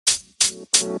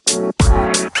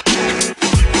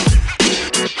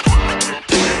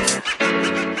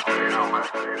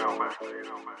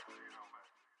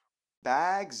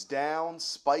Bags down,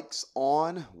 spikes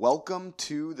on. Welcome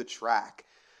to the track.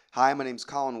 Hi, my name's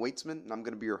Colin Weitzman, and I'm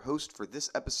going to be your host for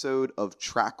this episode of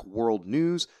Track World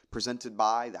News, presented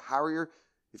by The Harrier.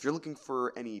 If you're looking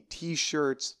for any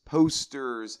t-shirts,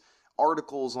 posters,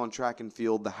 articles on track and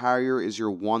field, The Harrier is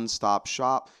your one-stop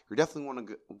shop. You're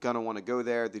definitely going to want to go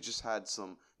there. They just had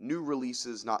some new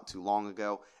releases not too long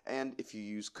ago, and if you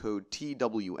use code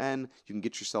TWN, you can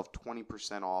get yourself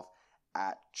 20% off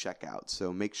at checkout.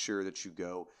 So make sure that you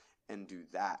go and do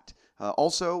that.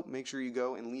 Also, make sure you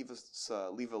go and leave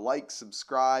a like,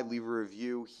 subscribe, leave a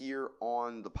review here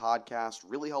on the podcast.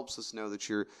 Really helps us know that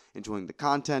you're enjoying the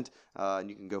content. And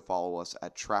you can go follow us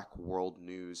at Track World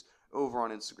News over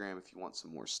on Instagram if you want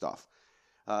some more stuff.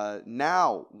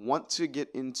 Now, want to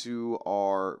get into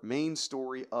our main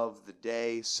story of the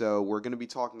day. So we're going to be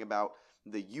talking about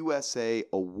the USA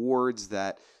Awards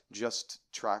that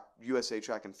USA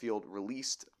Track and Field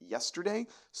released yesterday.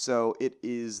 So it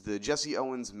is the Jesse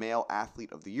Owens Male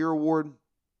Athlete of the Year Award,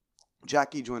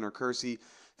 Jackie Joyner-Kersee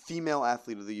Female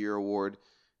Athlete of the Year Award,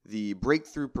 the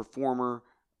Breakthrough Performer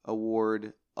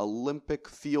Award, Olympic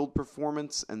Field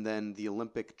Performance, and then the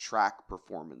Olympic Track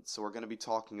Performance. So we're going to be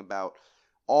talking about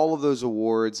all of those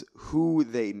awards, who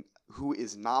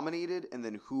is nominated, and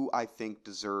then who I think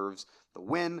deserves the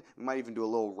win. We might even do a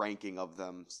little ranking of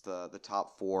them, the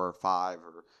top 4 or 5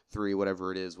 or 3,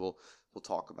 whatever it is. We'll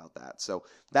talk about that. So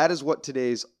that is what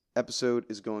today's episode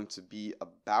is going to be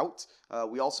about.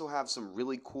 We also have some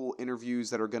really cool interviews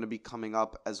that are going to be coming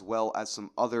up, as well as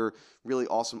some other really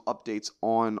awesome updates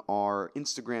on our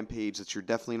Instagram page that you're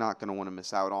definitely not going to want to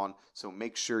miss out on. So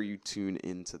make sure you tune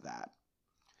into that.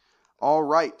 All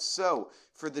right, so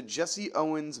for the Jesse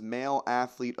Owens Male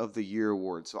Athlete of the Year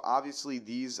Award, so obviously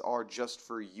these are just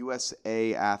for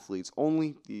USA athletes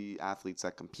only, the athletes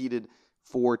that competed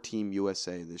for Team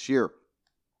USA this year.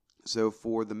 So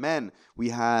for the men, we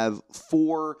have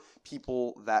 4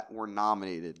 people that were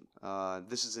nominated.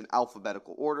 This is in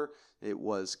alphabetical order. It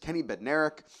was Kenny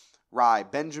Bednarek, Rai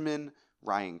Benjamin,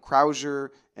 Ryan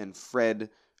Crouser, and Fred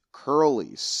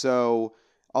Kerley. So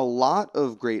a lot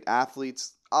of great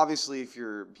athletes. Obviously, if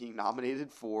you're being nominated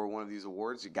for one of these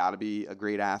awards, you got to be a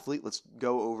great athlete. Let's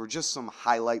go over just some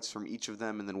highlights from each of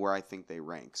them and then where I think they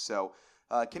rank. So,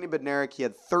 Kenny Bednarek, he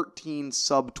had 13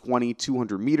 sub-20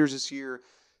 200 meters this year,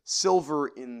 silver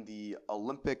in the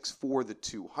Olympics for the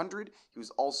 200. He was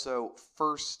also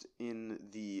first in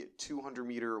the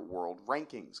 200-meter world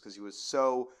rankings because he was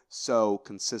so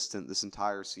consistent this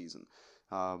entire season.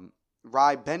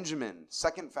 Rai Benjamin,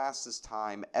 second fastest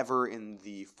time ever in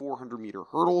the 400-meter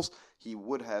hurdles. He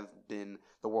would have been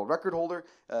the world record holder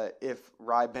if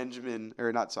Carson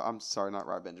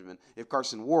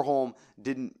Warholm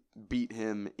didn't beat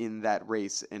him in that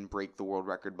race and break the world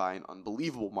record by an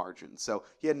unbelievable margin. So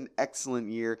he had an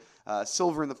excellent year.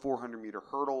 Silver in the 400-meter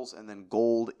hurdles, and then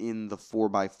gold in the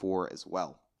 4x4 as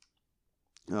well.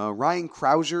 Ryan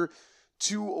Crouser,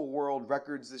 2 world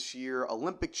records this year,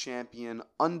 Olympic champion,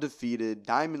 undefeated,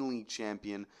 Diamond League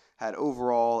champion, had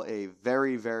overall a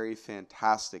very, very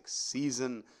fantastic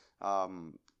season.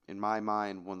 In my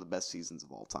mind, one of the best seasons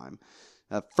of all time.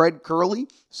 Fred Kerley,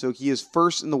 so he is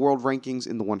first in the world rankings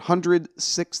in the 100,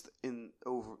 sixth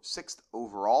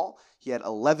overall. He had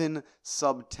 11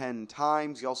 sub-10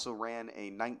 times. He also ran a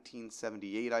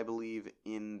 1978, I believe,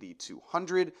 in the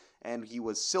 200, and he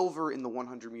was silver in the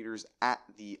 100 meters at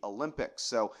the Olympics.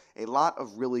 So a lot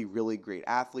of really, really great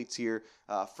athletes here.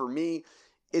 For me,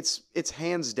 it's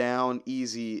hands down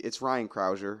easy. It's Ryan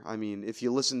Crouser. I mean, if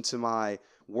you listen to my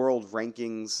world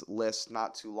rankings list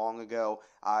not too long ago,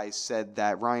 I said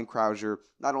that Ryan Crouser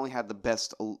not only had the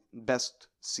best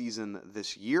season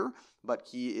this year, but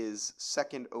he is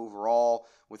second overall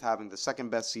with having the second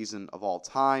best season of all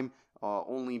time,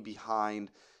 only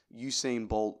behind Usain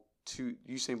Bolt's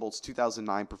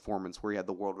 2009 performance where he had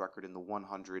the world record in the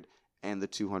 100 and the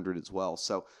 200 as well.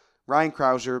 So Ryan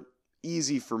Crouser,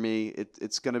 easy for me.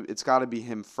 It's got to be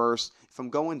him first. If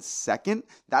I'm going second,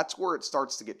 that's where it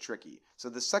starts to get tricky. So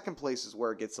the second place is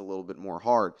where it gets a little bit more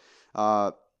hard.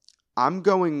 I'd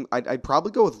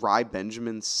probably go with Rai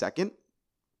Benjamin second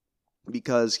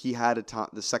because he had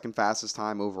the second fastest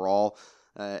time overall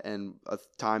and a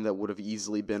time that would have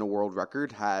easily been a world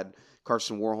record had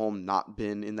Carson Warholm not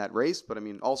been in that race. But I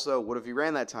mean, also, what if he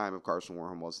ran that time if Carson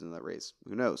Warholm wasn't in that race?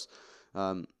 Who knows?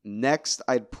 Next,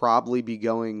 I'd probably be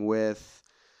going with,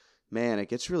 it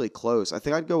gets really close. I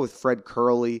think I'd go with Fred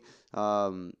Kerley,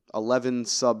 11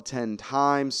 sub-10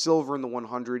 times, silver in the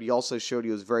 100. He also showed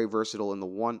he was very versatile in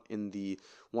the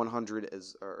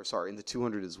in the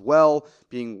 200 as well,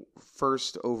 being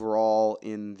first overall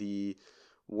in the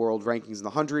world rankings in the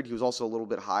 100. He was also a little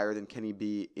bit higher than Kenny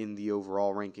B in the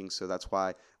overall rankings, so that's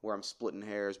why where I'm splitting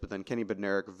hairs. But then Kenny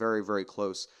Bednarek, very, very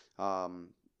close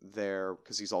there,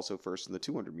 because he's also first in the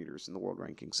 200 meters in the world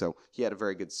ranking. So he had a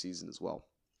very good season as well.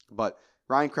 But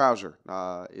Ryan Crouser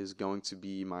is going to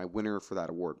be my winner for that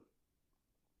award.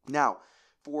 Now,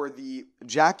 for the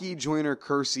Jackie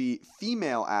Joyner-Kersee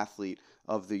Female Athlete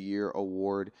of the Year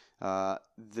award,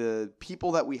 the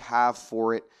people that we have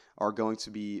for it are going to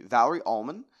be Valerie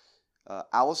Allman,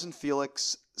 Allison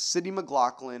Felix, Sydney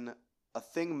McLaughlin,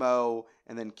 Athing Mu,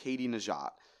 and then Katie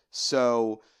Najat.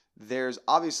 So there's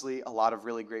obviously a lot of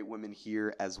really great women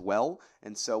here as well,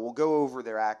 and so we'll go over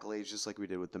their accolades just like we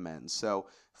did with the men. So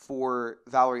for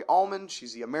Valerie Allman,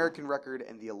 she's the American record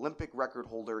and the Olympic record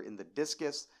holder in the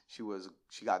discus. She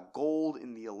got gold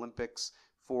in the Olympics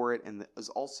for it, and is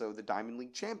also the Diamond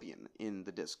League champion in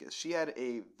the discus. She had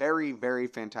a very, very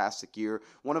fantastic year.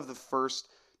 One of the first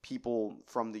people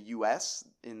from the U.S.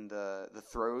 in the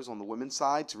throws on the women's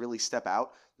side to really step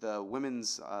out. The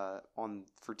women's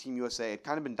for Team USA had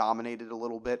kind of been dominated a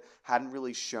little bit, hadn't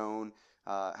really shown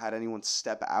had anyone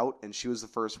step out, and she was the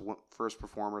first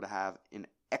performer to have an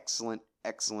excellent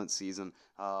season.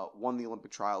 Won the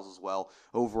Olympic trials as well.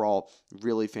 Overall,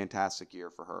 really fantastic year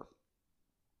for her.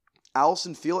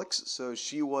 Allison Felix, so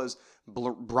she was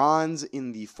bronze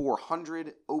in the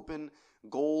 400 open,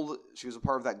 gold. She was a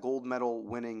part of that gold medal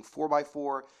winning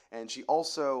 4x4, and she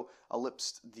also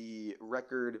eclipsed the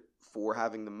record for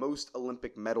having the most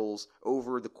Olympic medals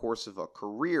over the course of a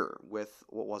career with,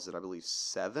 what was it, I believe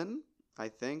 7, I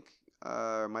think.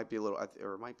 It might be or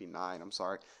it might be 9. I'm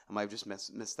sorry. I might have just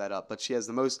missed that up. But she has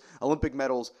the most Olympic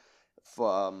medals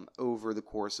over the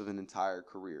course of an entire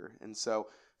career. And so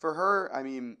for her, I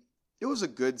mean, it was a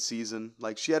good season.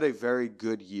 Like, she had a very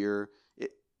good year.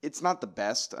 It's not the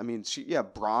best. I mean,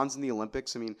 bronze in the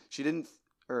Olympics. I mean, she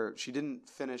didn't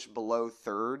finish below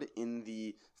third in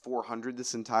the 400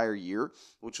 this entire year,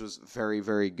 which was very,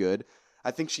 very good.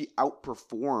 I think she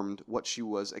outperformed what she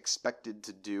was expected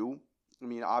to do. I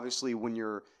mean, obviously, when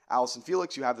you're Allison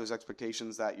Felix, you have those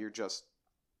expectations that you're just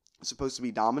supposed to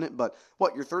be dominant. But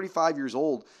you're 35 years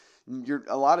old. And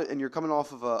you're coming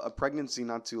off of a pregnancy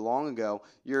not too long ago.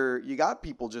 You got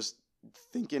people just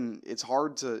thinking it's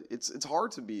hard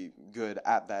to be good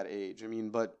at that age. I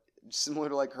mean, but similar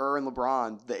to like her and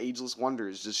LeBron, the ageless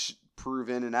wonders just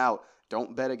prove in and out.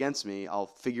 Don't bet against me. I'll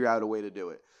figure out a way to do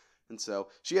it. And so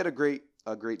she had a great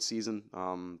season.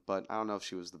 But I don't know if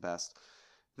she was the best.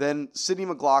 Then Sydney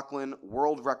McLaughlin,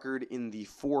 world record in the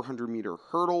 400-meter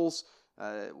hurdles.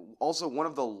 Also one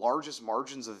of the largest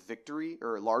margins of victory,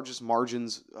 or largest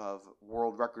margins of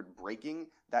world record breaking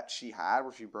that she had,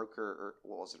 where she broke her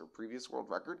previous world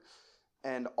record,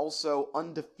 and also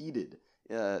undefeated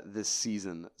this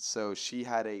season. So she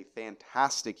had a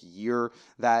fantastic year.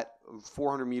 That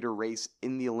 400-meter race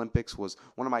in the Olympics was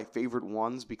one of my favorite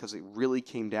ones because it really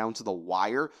came down to the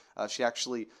wire. She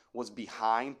actually was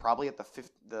behind, probably at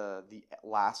the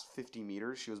last 50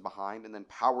 meters. She was behind and then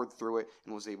powered through it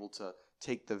and was able to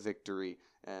take the victory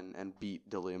and beat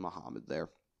Dalia Muhammad there.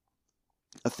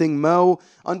 Athing Mu,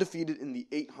 undefeated in the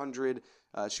 800.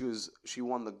 She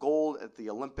won the gold at the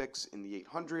Olympics in the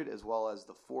 800, as well as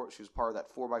she was part of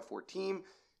that 4x4 team.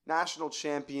 National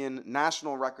champion,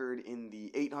 national record in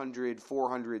the 800,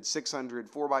 400,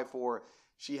 600, 4x4.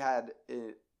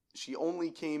 She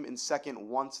only came in second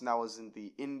once, and that was in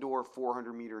the indoor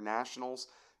 400-meter nationals.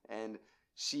 And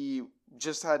she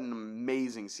just had an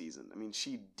amazing season. I mean,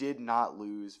 she did not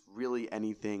lose really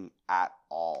anything at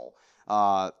all.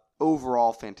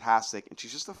 Overall, fantastic. And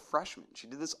she's just a freshman. She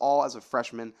did this all as a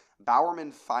freshman.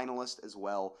 Bowerman finalist as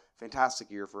well. Fantastic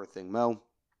year for Athing Mu.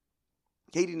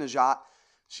 Katie Najat,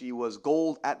 she was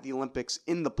gold at the Olympics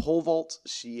in the pole vault.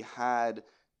 She had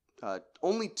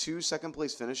only 2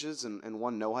 second-place finishes and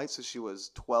 1 no-height, so she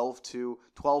was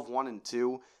 12-1 and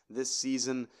 2 this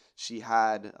season. She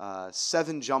had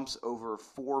 7 jumps over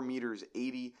 4 meters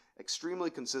 80,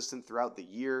 extremely consistent throughout the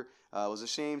year. It was a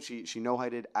shame she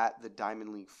no-heighted at the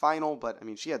Diamond League final, but I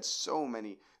mean, she had so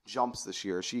many jumps this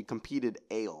year. She competed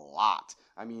a lot.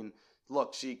 I mean,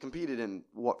 look, she competed in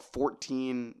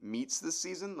 14 meets this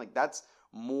season? Like, that's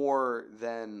more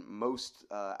than most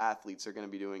athletes are going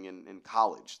to be doing in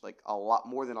college. Like, a lot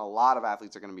more than a lot of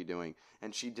athletes are going to be doing.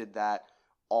 And she did that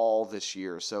all this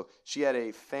year. So she had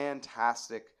a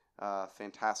fantastic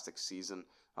season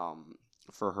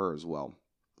for her as well.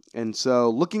 And so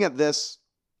looking at this,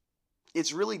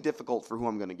 it's really difficult for who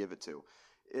I'm going to give it to.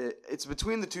 It's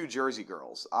between the 2 Jersey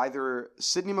girls, either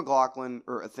Sydney McLaughlin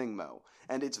or Athing Mu.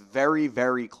 And it's very,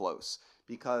 very close.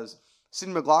 because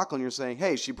Sydney McLaughlin, you're saying,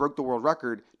 hey, she broke the world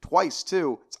record twice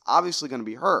too. It's obviously going to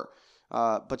be her.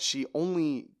 But she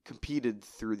only competed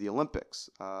through the Olympics.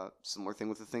 Similar thing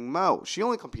with Athing Mu. She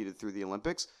only competed through the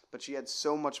Olympics, but she had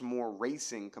so much more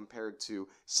racing compared to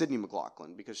Sydney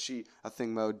McLaughlin because Athing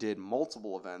Mu did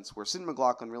multiple events where Sydney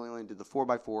McLaughlin really only did the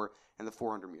 4x4 and the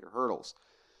 400-meter hurdles.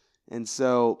 And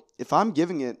so if I'm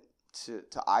giving it to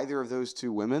either of those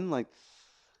two women, like,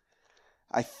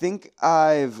 I think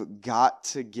I've got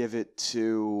to give it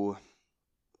to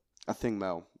Athing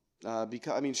Mu.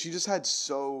 Because she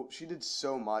did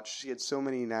so much. She had so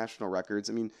many national records.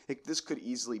 This could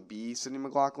easily be Sydney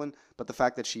McLaughlin, but the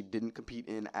fact that she didn't compete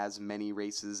in as many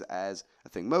races as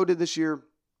Athing Mu did this year,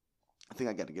 I think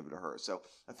I got to give it to her. So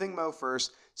Athing Mu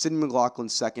first, Sydney McLaughlin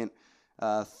second.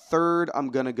 Third,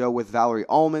 I'm going to go with Valerie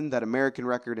Allman, that American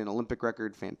record and Olympic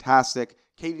record, fantastic.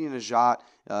 Katie Najat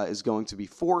is going to be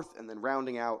fourth, and then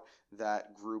rounding out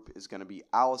that group is going to be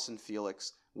Allison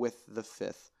Felix with the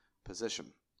fifth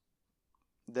position.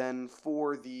 Then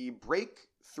for the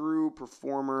breakthrough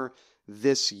performer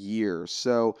this year.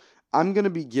 So I'm going to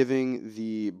be giving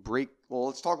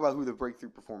let's talk about who the breakthrough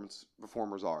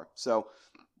performers are. So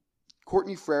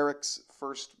Courtney Frerichs,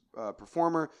 first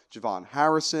performer, Javon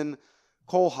Harrison,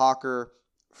 Cole Hocker,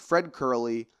 Fred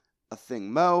Curley, Athing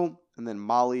Mu, and then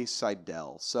Molly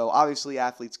Seidel. So obviously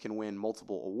athletes can win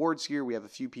multiple awards here. We have a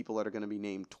few people that are going to be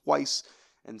named twice.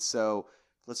 And so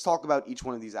let's talk about each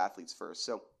one of these athletes first.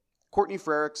 So Courtney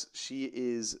Frerichs, she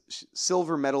is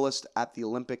silver medalist at the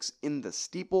Olympics in the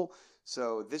steeple.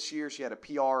 So this year she had a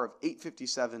PR of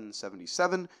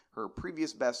 8:57.77. Her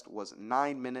previous best was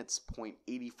 9 minutes,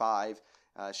 0.85.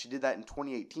 She did that in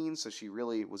 2018, so she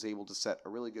really was able to set a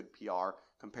really good PR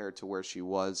compared to where she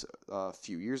was a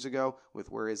few years ago with,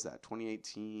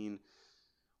 2018,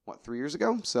 3 years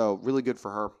ago? So really good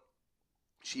for her.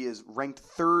 She is ranked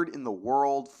third in the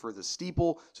world for the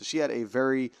steeple, so she had a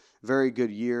very, very good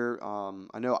year.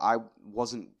 I know I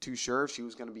wasn't too sure if she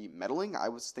was going to be medaling. I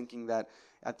was thinking that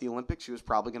at the Olympics she was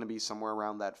probably going to be somewhere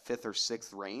around that fifth or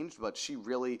sixth range, but she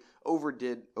really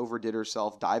overdid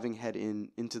herself, diving head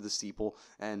into the steeple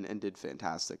and did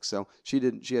fantastic. So she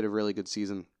had a really good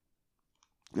season.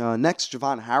 Next,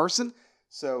 Javon Harrison.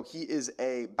 So he is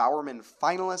a Bowerman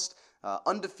finalist.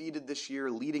 Undefeated this year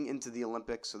leading into the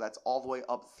Olympics, so that's all the way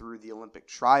up through the Olympic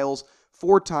trials.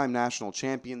 4-time national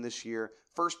champion this year.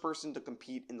 First person to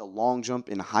compete in the long jump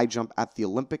and high jump at the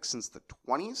Olympics since the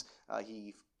 20s.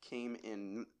 He came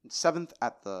in 7th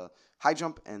at the high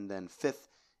jump and then 5th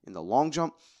in the long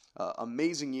jump.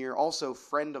 Amazing year. Also,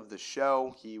 friend of the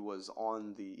show. He was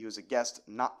a guest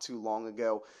not too long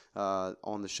ago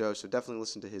on the show, so definitely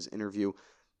listen to his interview.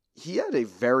 He had a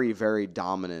very, very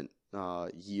dominant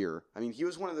year. He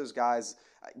was one of those guys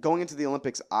going into the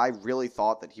Olympics. I really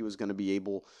thought that he was going to be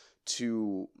able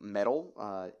to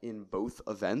medal in both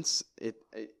events.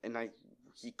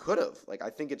 He could have. I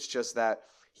think it's just that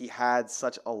he had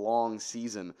such a long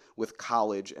season with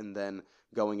college and then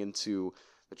going into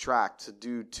the track to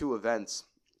do two events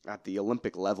at the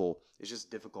Olympic level is just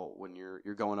difficult when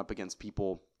you're going up against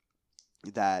people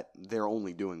that they're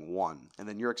only doing one and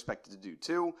then you're expected to do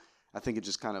two. I think it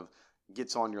just kind of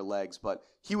gets on your legs, but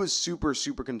he was super,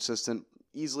 super consistent,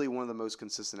 easily one of the most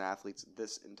consistent athletes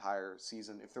this entire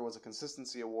season. If there was a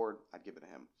consistency award, I'd give it to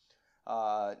him.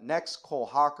 Next, Cole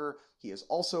Hocker. He is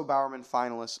also a Bowerman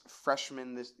finalist,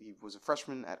 freshman. He was a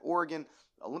freshman at Oregon,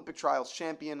 Olympic trials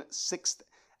champion, 6th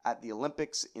at the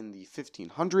Olympics in the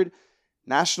 1500,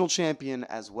 national champion,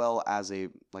 as well as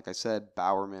like I said,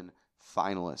 Bowerman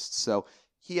finalist. So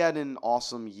he had an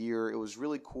awesome year. It was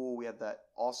really cool. We had that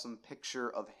awesome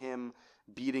picture of him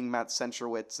beating Matt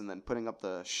Centrowitz and then putting up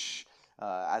the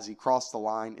as he crossed the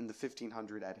line in the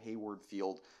 1500 at Hayward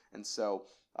Field. And so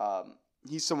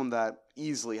he's someone that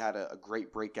easily had a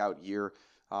great breakout year.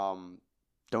 Don't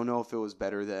know if it was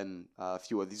better than a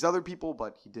few of these other people,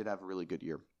 but he did have a really good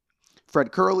year.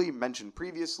 Fred Curley, mentioned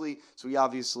previously, so he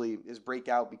obviously is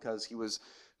breakout because he was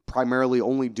primarily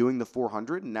only doing the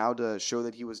 400. Now to show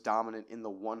that he was dominant in the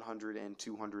 100 and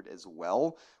 200 as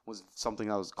well was something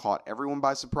that was caught everyone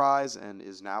by surprise and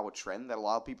is now a trend that a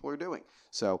lot of people are doing.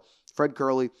 So Fred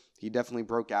Curley, he definitely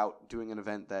broke out doing an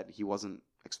event that he wasn't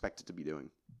expected to be doing.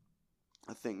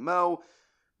 Athing Mu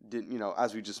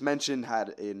as we just mentioned,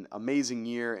 had an amazing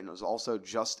year and was also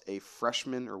just a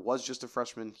freshman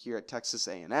here at Texas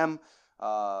A&M.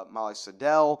 Molly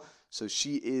Seidel. So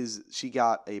she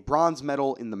got a bronze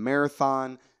medal in the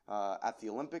marathon at the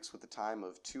Olympics with a time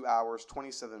of 2 hours,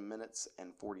 27 minutes,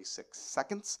 and 46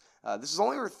 seconds. This is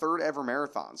only her third ever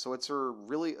marathon, so it's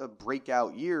really a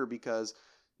breakout year because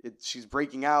she's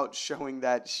breaking out, showing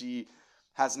that she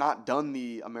has not done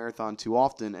a marathon too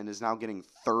often and is now getting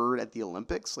third at the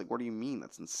Olympics. Like, what do you mean?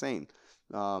 That's insane.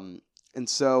 And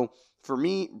so for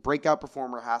me, breakout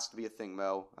performer has to be Athing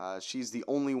Mu. She's the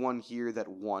only one here that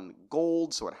won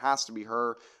gold, so it has to be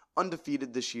her.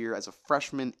 Undefeated this year as a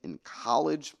freshman in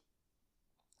college.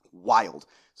 Wild.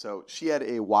 So she had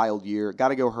a wild year. Got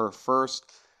to go her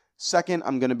first. Second,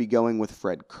 I'm going to be going with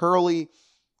Fred Kerley.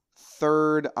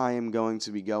 Third, I am going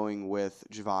to be going with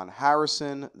Javon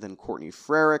Harrison, then Courtney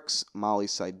Frerichs, Molly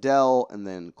Seidel, and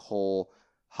then Cole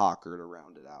Hocker to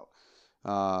round it out.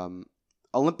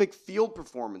 Olympic field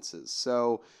performances.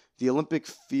 So the Olympic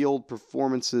field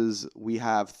performances, we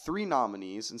have 3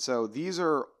 nominees. And so these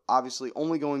are obviously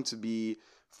only going to be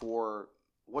for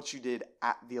what you did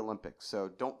at the Olympics. So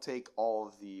don't take all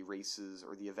of the races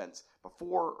or the events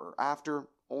before or after,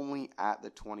 only at the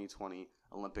 2020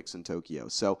 Olympics in Tokyo.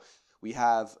 So we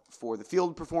have, for the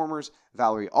field performers,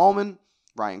 Valerie Allman,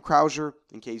 Ryan Crouser,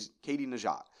 and Katie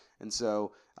Najat. And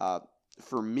so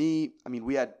for me, I mean,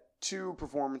 we had 2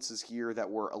 performances here that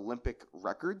were Olympic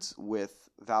records with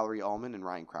Valerie Allman and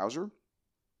Ryan Crouser.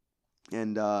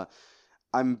 And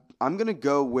I'm going to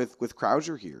go with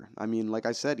Crouser here. I mean, like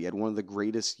I said, he had one of the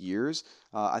greatest years.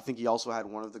 I think he also had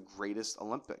one of the greatest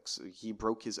Olympics. He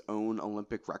broke his own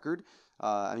Olympic record.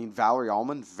 I mean, Valerie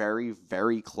Allman, very,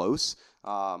 very close.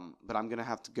 But I'm going to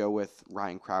have to go with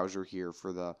Ryan Crouser here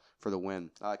for the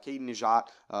win. Katie Najat,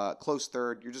 close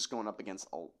third. You're just going up against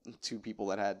 2 people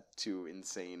that had 2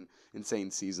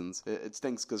 insane seasons. It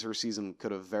stinks because her season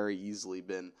could have very easily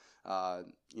been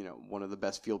one of the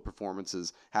best field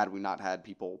performances had we not had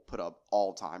people put up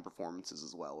all-time performances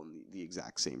as well in the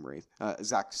exact same race,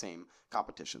 exact same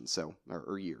competition. So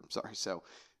or year, sorry. So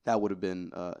that would have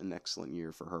been an excellent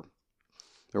year for her.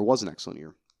 There was an excellent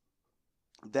year.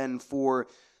 Then for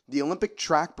the Olympic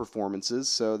track performances,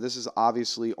 so this is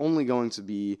obviously only going to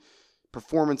be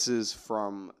performances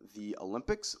from the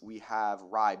Olympics. We have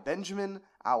Rai Benjamin,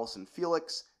 Allison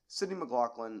Felix, Sydney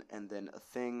McLaughlin, and then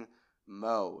Athing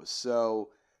Mu. So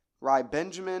Rai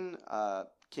Benjamin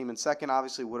came in second,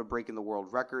 obviously would have broken the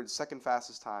world record, second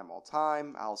fastest time all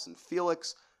time. Allison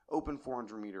Felix, open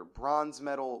 400 meter bronze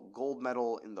medal, gold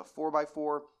medal in the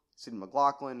 4x4. Sydney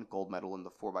McLaughlin, gold medal in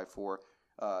the 4x4,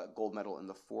 gold medal in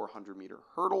the 400 meter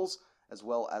hurdles, as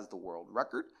well as the world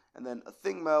record. And then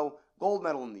Athing Mu, gold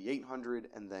medal in the 800,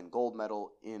 and then gold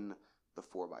medal in the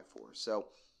 4x4. So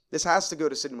this has to go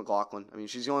to Sydney McLaughlin. I mean,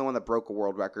 she's the only one that broke a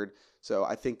world record. So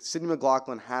I think Sydney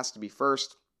McLaughlin has to be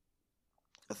first.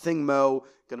 Athing Mu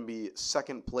going to be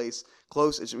second place.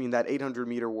 Close. I mean, that 800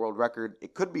 meter world record,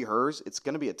 it could be hers. It's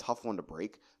going to be a tough one to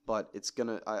break, but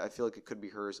I feel like it could be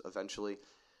hers eventually.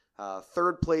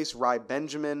 Third place, Rai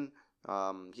Benjamin.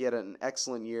 He had an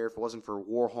excellent year. If it wasn't for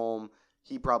Warholm,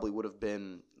 he probably would have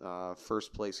been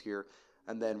first place here.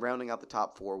 And then rounding out the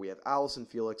top 4, we have Allison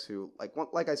Felix, who,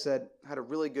 like I said, had a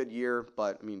really good year.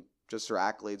 But, I mean, just her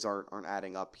accolades aren't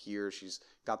adding up here. She's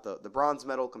got the bronze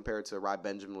medal compared to Rai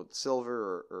Benjamin with the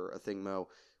silver or Athing Mu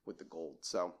with the gold.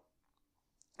 So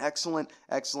excellent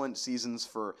seasons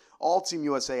for all Team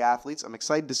USA athletes. I'm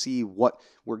excited to see what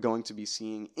we're going to be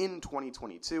seeing in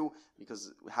 2022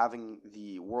 because having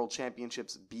the World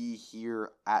Championships be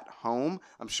here at home,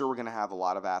 I'm sure we're going to have a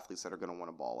lot of athletes that are going to want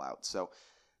to ball out. So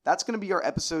that's going to be our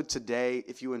episode today.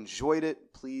 If you enjoyed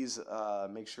it, please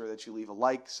make sure that you leave a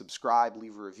like, subscribe,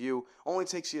 leave a review. Only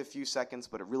takes you a few seconds,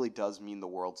 but it really does mean the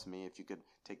world to me if you could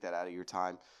take that out of your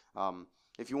time.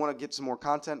 If you want to get some more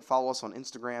content, follow us on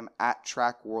Instagram at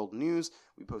Track World News.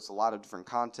 We post a lot of different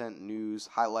content, news,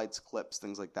 highlights, clips,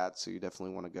 things like that. So you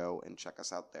definitely want to go and check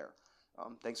us out there.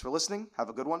 Thanks for listening. Have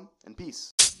a good one and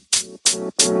peace. You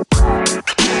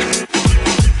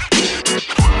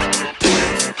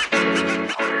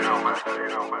know,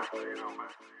 man.